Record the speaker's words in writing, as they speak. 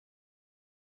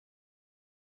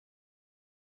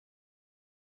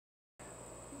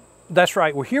That's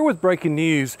right, we're here with breaking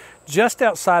news just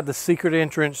outside the secret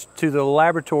entrance to the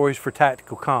laboratories for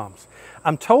tactical comms.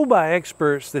 I'm told by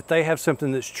experts that they have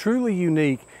something that's truly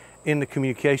unique in the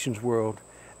communications world,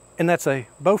 and that's a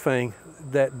Baofeng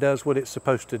that does what it's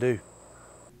supposed to do.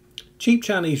 Cheap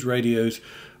Chinese radios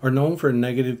are known for a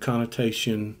negative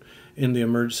connotation in the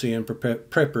emergency and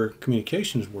prepper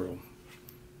communications world.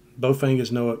 Baofeng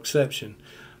is no exception,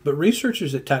 but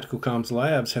researchers at Tactical Comms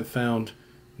Labs have found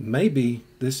maybe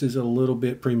this is a little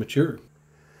bit premature.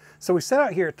 So we set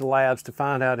out here at the labs to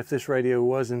find out if this radio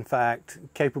was in fact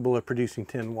capable of producing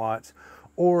 10 watts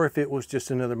or if it was just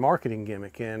another marketing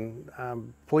gimmick. And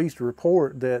I'm pleased to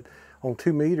report that on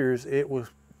 2 meters it was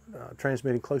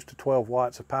transmitting close to 12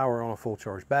 watts of power on a full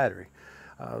charge battery.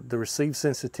 The receive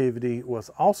sensitivity was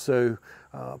also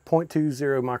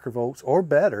 0.20 microvolts or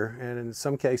better, and in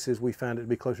some cases we found it to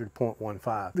be closer to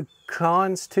 0.15. The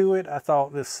cons to it, I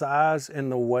thought the size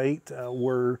and the weight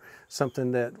were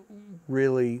something that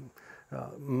really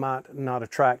might not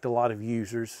attract a lot of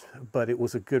users, but it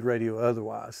was a good radio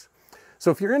otherwise.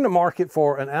 So if you're in the market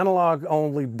for an analog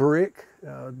only brick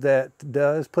that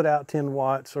does put out 10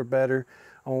 watts or better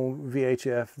on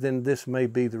VHF, then this may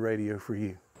be the radio for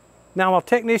you. Now, while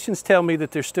technicians tell me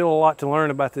that there's still a lot to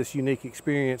learn about this unique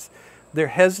experience, they're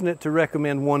hesitant to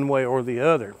recommend one way or the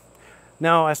other.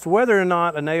 Now, as to whether or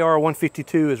not an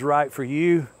AR152 is right for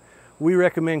you, we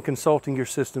recommend consulting your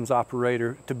systems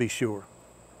operator to be sure.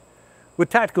 With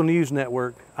Tactical News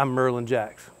Network, I'm Merlin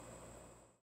Jacks.